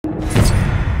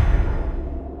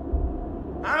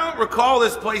recall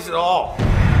this place at all.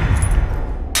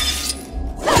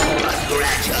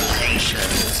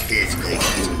 Congratulations, physical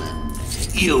human.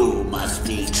 You must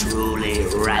be truly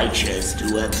righteous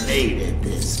to have made it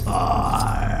this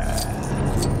far.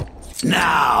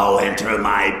 Now enter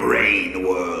my brain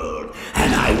world,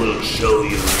 and I will show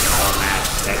you some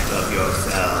aspect of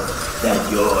yourself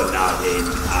that you're not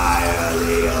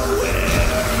entirely aware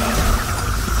of.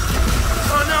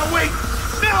 Oh, no, wait!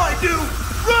 Now I do!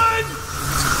 Run!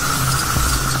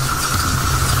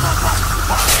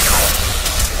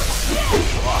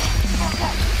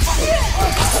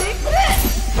 Take this!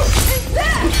 Take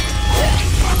that!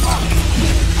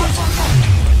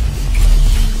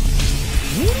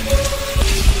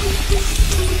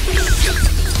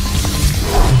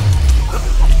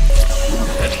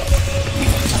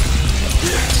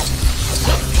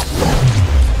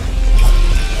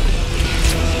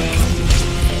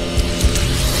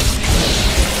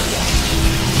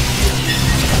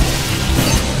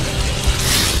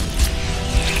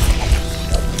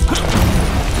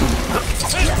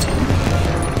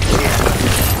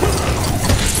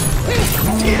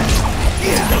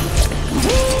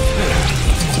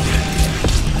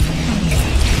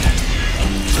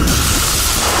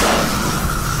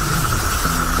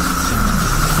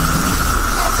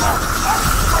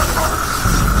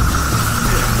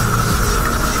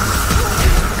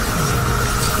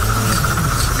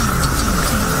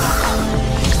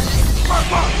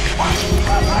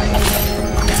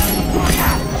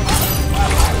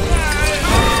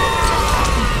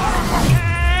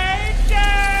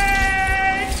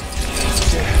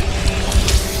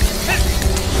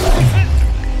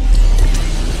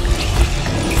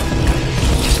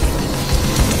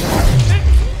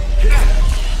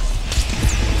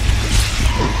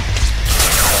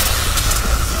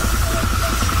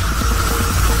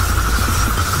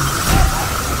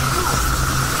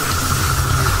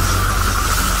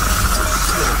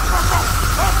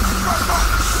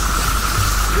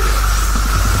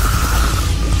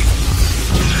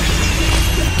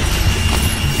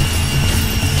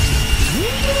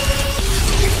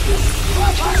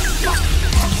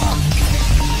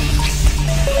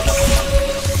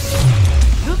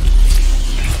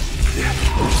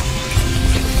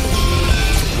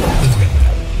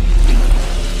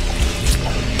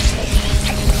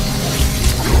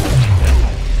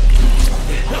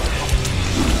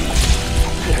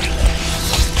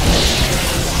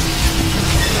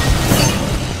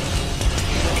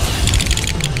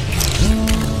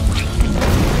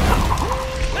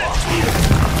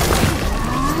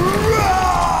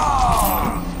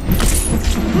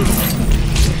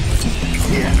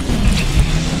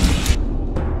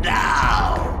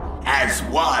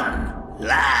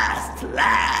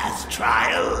 last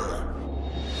trial.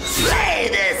 Slay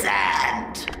this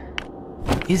ant!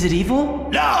 Is it evil?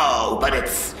 No, but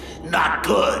it's not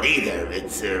good either.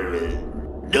 It's,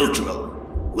 neutral.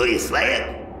 Will you slay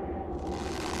it?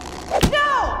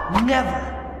 No!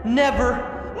 Never,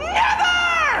 never,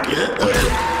 never!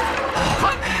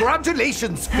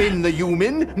 Congratulations, Finn the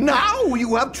human! Now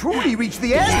you have truly reached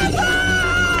the end!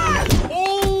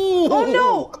 Oh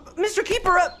no! Mr.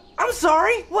 Keeper, I'm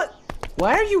sorry. What?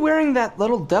 Why are you wearing that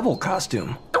little devil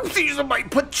costume? Oh, these are my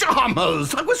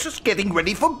pajamas! I was just getting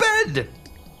ready for bed!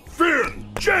 Finn!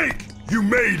 Jake! You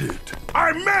made it!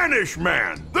 I'm Manish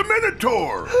Man, the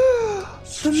Minotaur!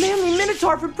 The manly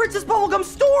Minotaur from Princess Bubblegum's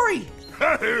story!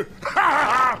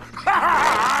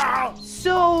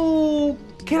 So,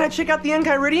 can I check out the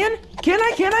Enchiridion? Can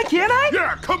I?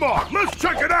 Yeah, come on, let's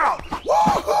check it out!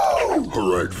 Woohoo!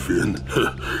 All right, Finn,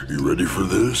 you ready for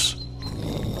this?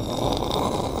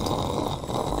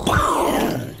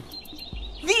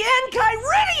 The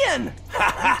Enchiridion!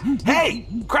 Hey,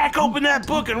 crack open that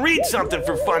book and read something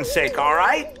for fun's sake, all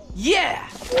right? Yeah!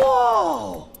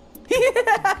 Whoa!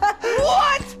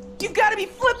 What? You gotta be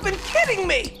flippin' kidding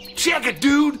me! Check it,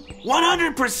 dude!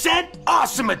 100%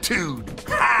 awesome-itude!